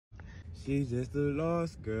She's just a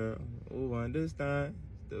lost girl who understands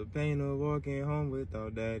the pain of walking home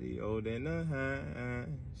without daddy holding her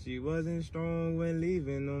hand. She wasn't strong when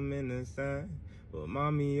leaving him in the sand, but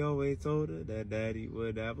mommy always told her that daddy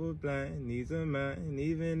would have a plan. Needs a man,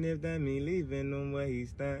 even if that mean leaving him where he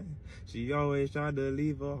stand. She always tried to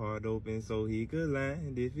leave her heart open so he could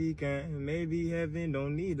land if he can. Maybe heaven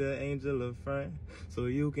don't need an angel or friend, so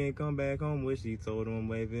you can come back home, what she told him,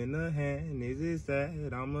 waving her hand. Is it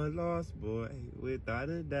sad? I'm a lost boy without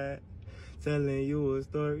a dad, telling you a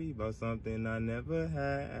story about something I never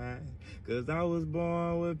had. Cause I was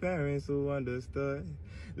born with parents who understood.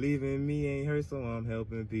 Leaving me ain't hurt, so I'm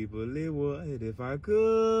helping people it would. If I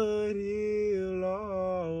could heal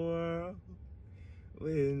all world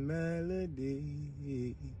with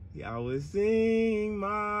melody, I would sing my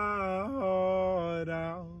heart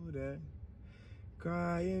out and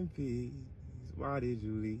cry in peace. Why did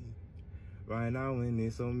you leave? Right now when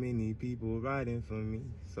there's so many people riding for me,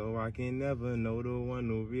 so I can never know the one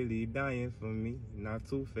who really dying for me. Not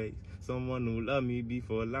two-faced, someone who loved me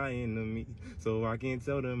before lying to me, so I can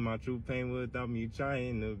tell them my true pain without me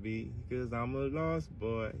trying to be. Cause I'm a lost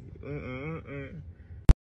boy.